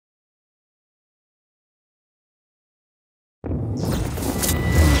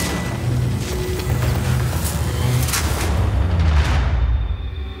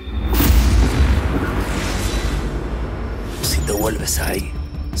las hay.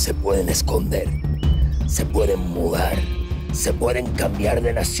 Se pueden esconder, se pueden mudar, se pueden cambiar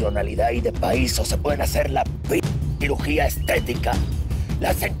de nacionalidad y de país, o se pueden hacer la cirugía estética.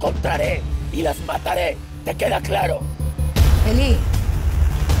 Las encontraré y las mataré. ¿Te queda claro? Eli.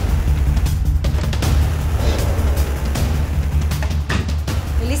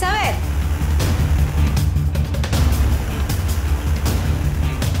 Elizabeth.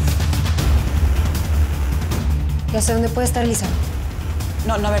 Ya sé dónde puede estar Elizabeth.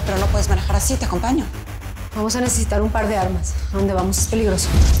 No, a ver, pero no puedes manejar así, te acompaño. Vamos a necesitar un par de armas. ¿A dónde vamos? Es peligroso.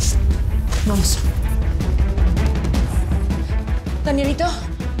 Vamos. Danielito.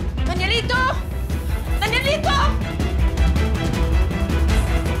 ¡Danielito! ¡Danielito!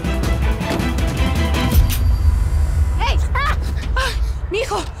 ¡Hey! ¡Ah! ¡Ah! ¡Mi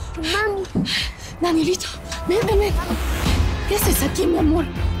hijo! Mami. Danielito, ven. ¿Qué haces aquí, mi amor?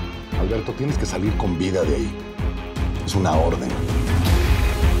 Alberto, tienes que salir con vida de ahí. Es una orden.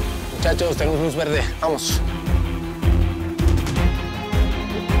 Muchachos, tenemos luz verde. Vamos.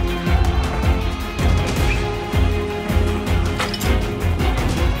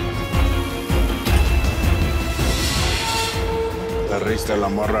 La rista de la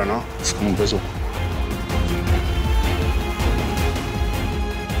morra, ¿no? Es como un peso.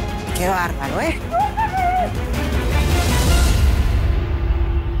 Qué bárbaro, ¿eh?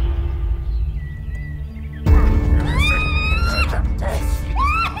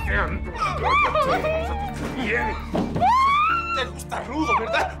 Te gusta rudo,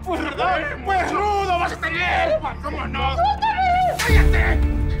 ¿verdad? Pues verdad, pues rudo vas a tener. ¿Cómo no? ¡Cállate!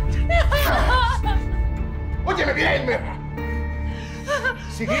 Óyeme bien.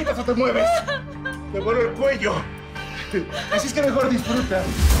 Si gritas o te mueves, te vuelvo el cuello. Así es que mejor disfruta.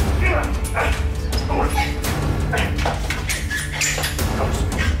 Vamos.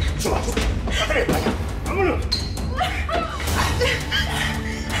 Vámonos.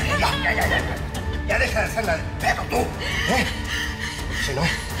 Ya deja de hacerla de pedo tú, ¿eh? Si no,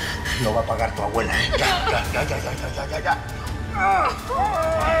 lo va a pagar tu abuela. Ya.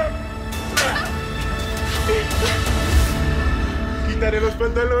 Quitaré los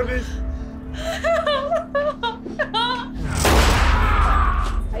pantalones.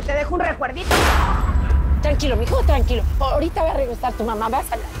 Ahí te dejo un recuerdito. Tranquilo, mijo, tranquilo. Ahorita va a regresar tu mamá,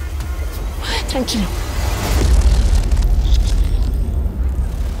 vas a hablar. Tranquilo.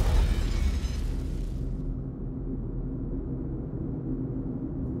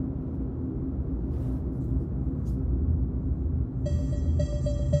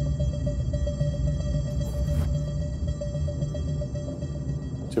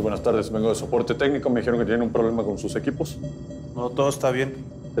 Sí, buenas tardes. Vengo de soporte técnico. Me dijeron que tienen un problema con sus equipos. No, todo está bien.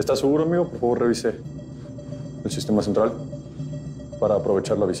 ¿Está seguro, amigo? Por favor, revise el sistema central para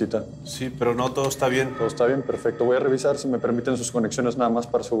aprovechar la visita. Sí, pero no, todo está bien. Todo está bien, perfecto. Voy a revisar si me permiten sus conexiones nada más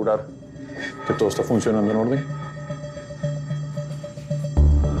para asegurar que todo está funcionando en orden.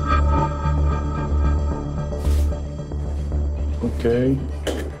 Ok.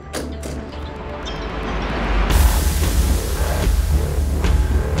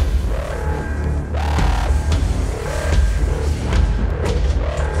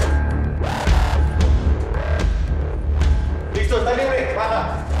 Listo, está libre.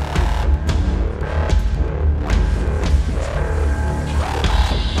 Baja.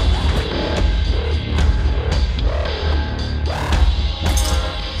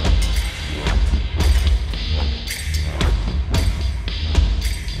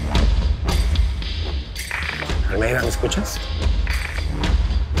 Almeida, ¿me escuchas?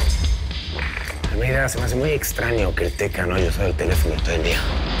 Almeida, se me hace muy extraño que el Teca no haya usado el teléfono todo el día.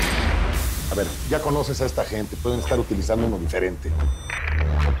 A ver, ya conoces a esta gente. Pueden estar utilizando uno diferente.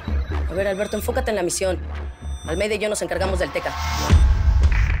 A ver, Alberto, enfócate en la misión. Almeida y yo nos encargamos del Teca.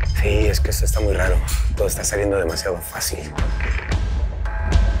 Sí, es que esto está muy raro. Todo está saliendo demasiado fácil.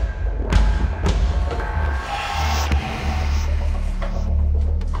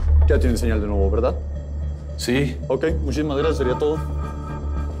 Ya tienen señal de nuevo, ¿verdad? Sí. Ok, muchísimas gracias. Sería todo.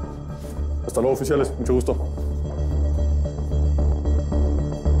 Hasta luego, oficiales. Mucho gusto.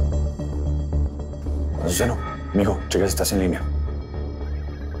 Azuceno, mijo, checa si estás en línea.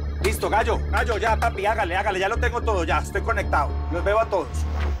 Listo, Gallo, ya, papi, hágale, ya lo tengo todo, ya, estoy conectado. Los veo a todos.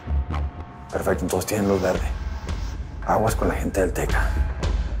 Perfecto, entonces tienen luz verde. Aguas con la gente del Teca.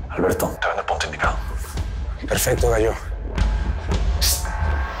 Alberto, te ven el punto indicado. Perfecto, Gallo.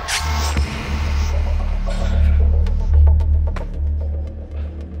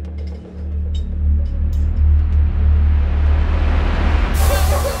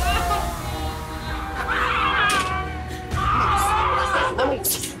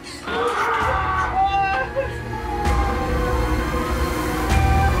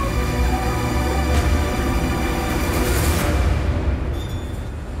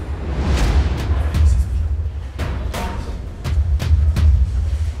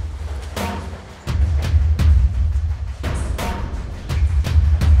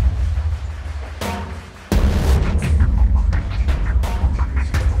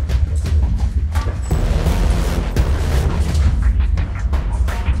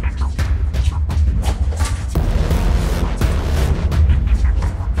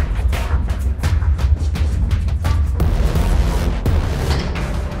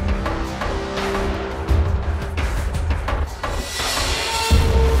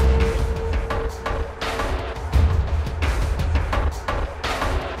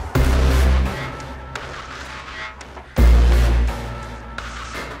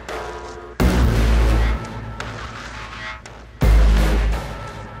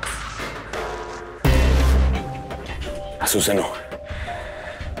 Azuceno.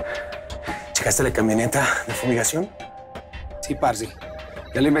 ¿Checaste la camioneta de fumigación? Sí, parce.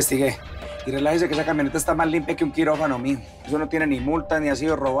 Ya lo investigué. Y relájese que esa camioneta está más limpia que un quirófano mío. Eso no tiene ni multa, ni ha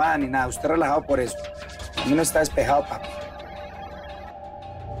sido robada, ni nada. Usted relajado por eso. A mí no está despejado, papi.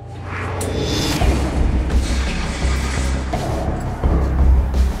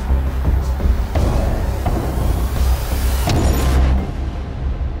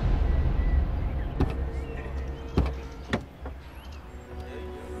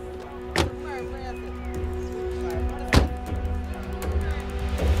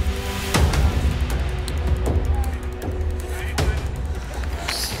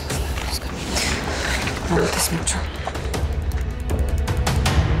 No notes mucho.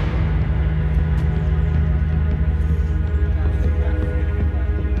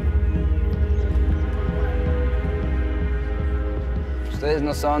 Ustedes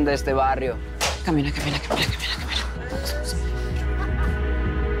no son de este barrio. Camina.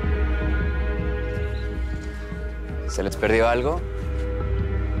 ¿Se les perdió algo?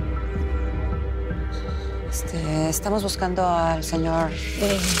 Estamos buscando al señor...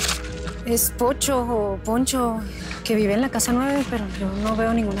 es Pocho o Poncho, que vive en la casa 9, pero yo no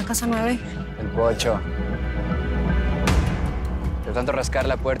veo ninguna casa 9. El Pocho. De tanto rascar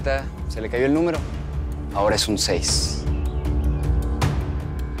la puerta, se le cayó el número. Ahora es un 6.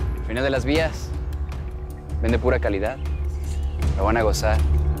 Viene de las vías. Vende pura calidad. Lo van a gozar.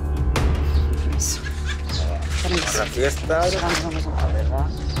 Permiso. La fiesta. Vamos, ¿verdad?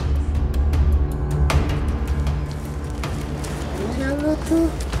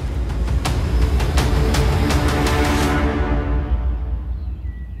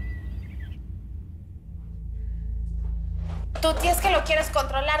 Tú tienes que lo quieres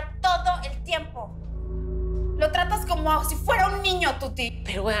controlar todo el tiempo. Lo tratas como si fuera un niño, Tuti.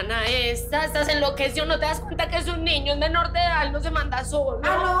 Pero, Ana, estás enloquecido. ¿No te das cuenta que es un niño? Es menor de edad, no se manda solo.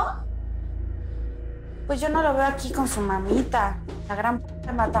 ¿Ah, no? Pues yo no lo veo aquí con su mamita, la gran p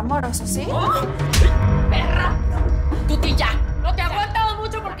de Matamoros, ¿sí? ¡Oh! ¡Perra! Tuti, ya. No te he aguantado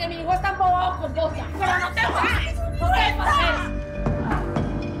mucho porque mi hijo está embobado con vos. Pero no te aguantes. No te pases.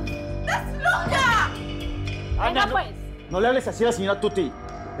 ¡Estás loca! Ana, pues. No le hables así a la señora Tuti.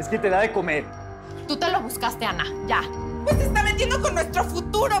 Es que te da de comer. Tú te lo buscaste, Ana. Ya. Pues se está metiendo con nuestro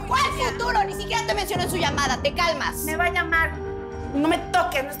futuro. ¿Cuál futuro? Ni siquiera te menciono en su llamada. Te calmas. Me va a llamar. No me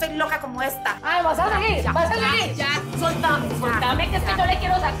toques, no estoy loca como esta. Ay, vas a seguir. Ya, Vas a seguir. Ya. Soltame, que es que yo le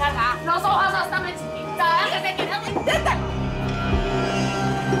quiero sacar los ojos hasta me chiquita. Que se quiere. ¡Inténtalo!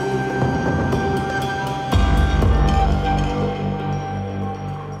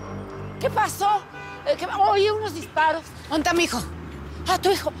 ¿Qué pasó? Oí unos disparos. ¿Dónde está mi hijo? Ah, tu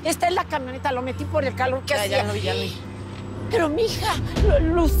hijo. Está en la camioneta. Lo metí por el calor que hacía. Ya lo vi. Pero, mija,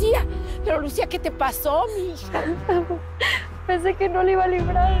 Lucía. Pero, Lucía, ¿qué te pasó, mija? Pensé que no le iba a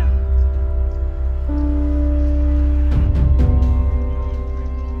librar.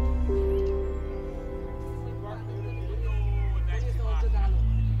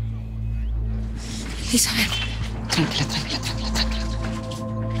 Isabel. Tranquila.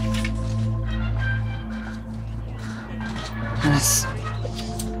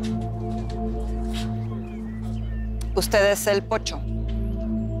 Usted es el Pocho.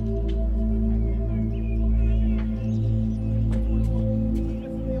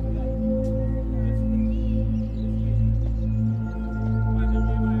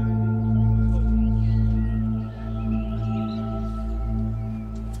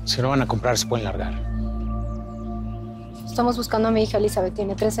 Si no van a comprar, se pueden largar. Estamos buscando a mi hija Elizabeth,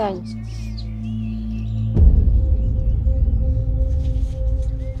 tiene 13 años.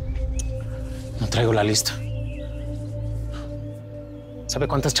 No traigo la lista. ¿Sabe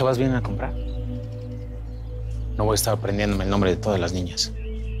cuántas chavas vienen a comprar? No voy a estar aprendiéndome el nombre de todas las niñas.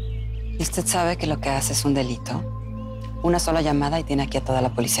 ¿Y usted sabe que lo que hace es un delito? Una sola llamada y tiene aquí a toda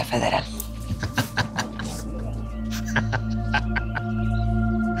la Policía Federal.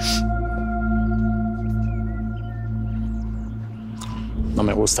 No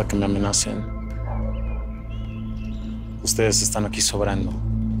me gusta que me amenacen. Ustedes están aquí sobrando.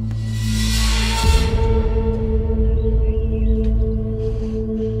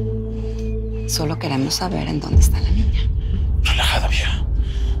 Solo queremos saber en dónde está la niña. Relajada, vieja.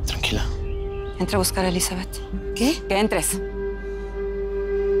 Tranquila. Entra a buscar a Elizabeth. ¿Qué? Que entres.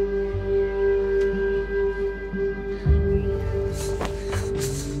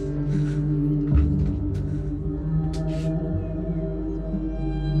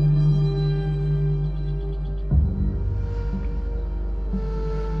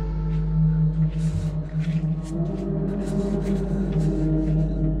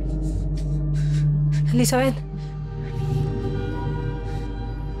 Elizabeth.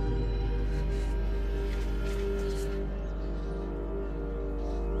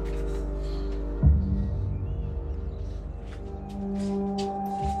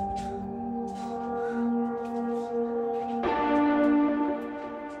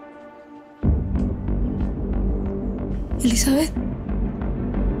 Elizabeth.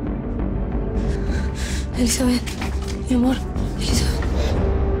 Elizabeth, mi amor. Elizabeth.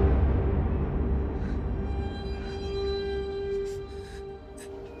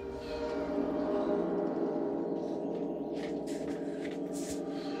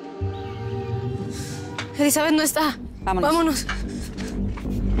 Elizabeth no está. Vámonos. Vámonos.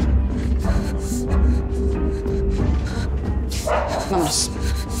 Vámonos.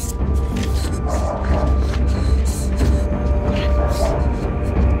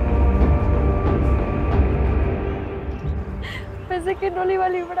 Pensé que no le iba a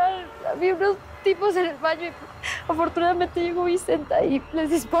librar. Había unos tipos en el baño y afortunadamente llegó Vicenta y les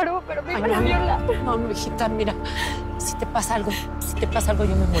disparó, pero me iban a violar. No, hijita, mira, si te pasa algo,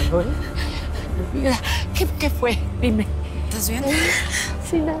 yo me muero, ¿eh? Mira, ¿qué fue? Dime. ¿Estás bien?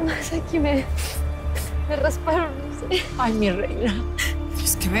 Sí, nada más aquí me rasparon, no sé. Ay, mi reina.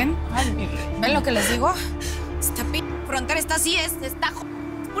 Es que ven. Ay, mi reina. ¿Ven lo que les digo? Esta frontera está así, está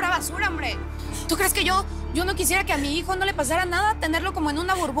pura basura, hombre. ¿Tú crees que yo no quisiera que a mi hijo no le pasara nada? Tenerlo como en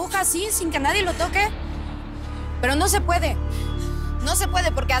una burbuja así, sin que nadie lo toque. Pero no se puede. No se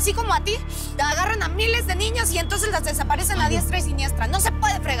puede, porque así como a ti, te agarran a miles de niños y entonces las desaparecen a diestra y siniestra. No se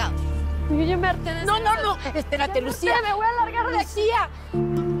puede, fregado. Yo ya me harté de No. Espérate, Lucía. Me voy a largar de aquí.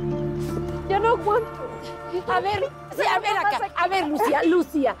 Ya no aguanto. A ver, sí, a ver acá. A ver,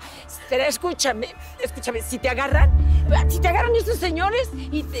 Lucía. Pero escúchame. Si te agarran estos señores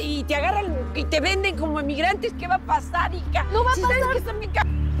y te agarran y te venden como emigrantes, ¿qué va a pasar, hija? No va a pasar. ¿Sabes que son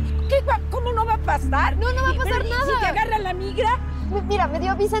 ¿Cómo no va a pasar? No va a pasar nada. ¿Y si te agarra la migra? Mira, me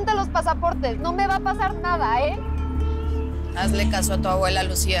dio Vicenta los pasaportes. No me va a pasar nada, ¿eh? Hazle caso a tu abuela,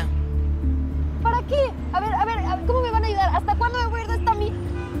 Lucía. ¿Para qué? A ver, ¿cómo me van a ayudar? ¿Hasta cuándo me voy a ir de esta mi...?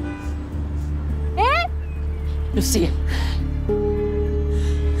 ¿Eh? Lucía.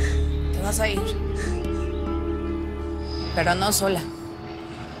 Te vas a ir. Pero no sola.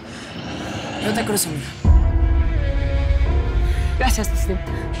 Yo te cruzo, mira. Gracias,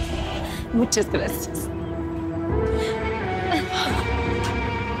 Vicenta. Muchas gracias.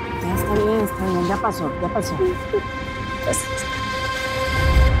 Está bien. Ya pasó. Gracias.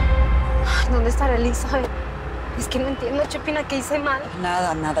 ¿Dónde estará Elizabeth? Es que no entiendo, Chepina, que hice mal.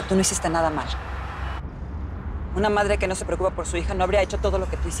 Nada. Tú no hiciste nada mal. Una madre que no se preocupa por su hija no habría hecho todo lo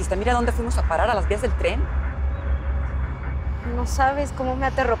que tú hiciste. Mira dónde fuimos a parar, a las vías del tren. No sabes cómo me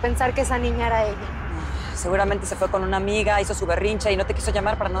aterró pensar que esa niña era ella. Seguramente se fue con una amiga, hizo su berrinche y no te quiso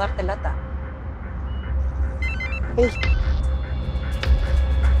llamar para no darte lata. Ey.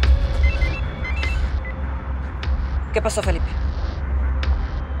 ¿Qué pasó, Felipe?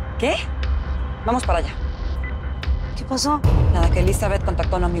 ¿Qué? Vamos para allá. ¿Qué pasó? Nada, que Elizabeth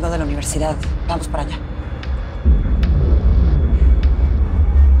contactó a un amigo de la universidad. Vamos para allá.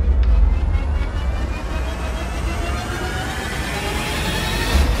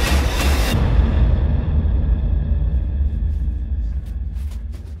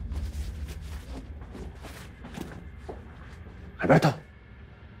 Alberto.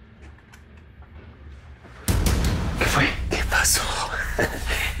 ¿Qué fue? ¿Qué pasó?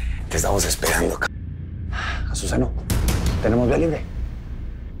 Te estamos esperando. Azuceno, ¿tenemos vía libre?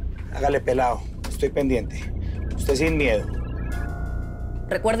 Hágale, pelado. Estoy pendiente. Usted sin miedo.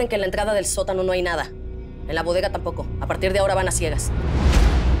 Recuerden que en la entrada del sótano no hay nada. En la bodega tampoco. A partir de ahora van a ciegas.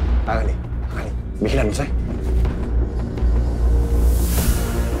 Hágale. Vigílanos, ¿eh?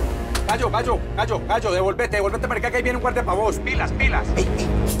 Gallo, devolvete para acá, que ahí viene un guardia para vos. Pilas. Ey.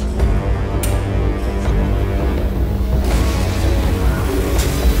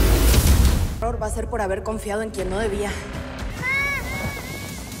 Va a ser por haber confiado en quien no debía.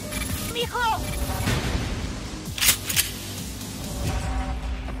 ¡Hijo!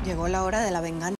 Llegó la hora de la venganza.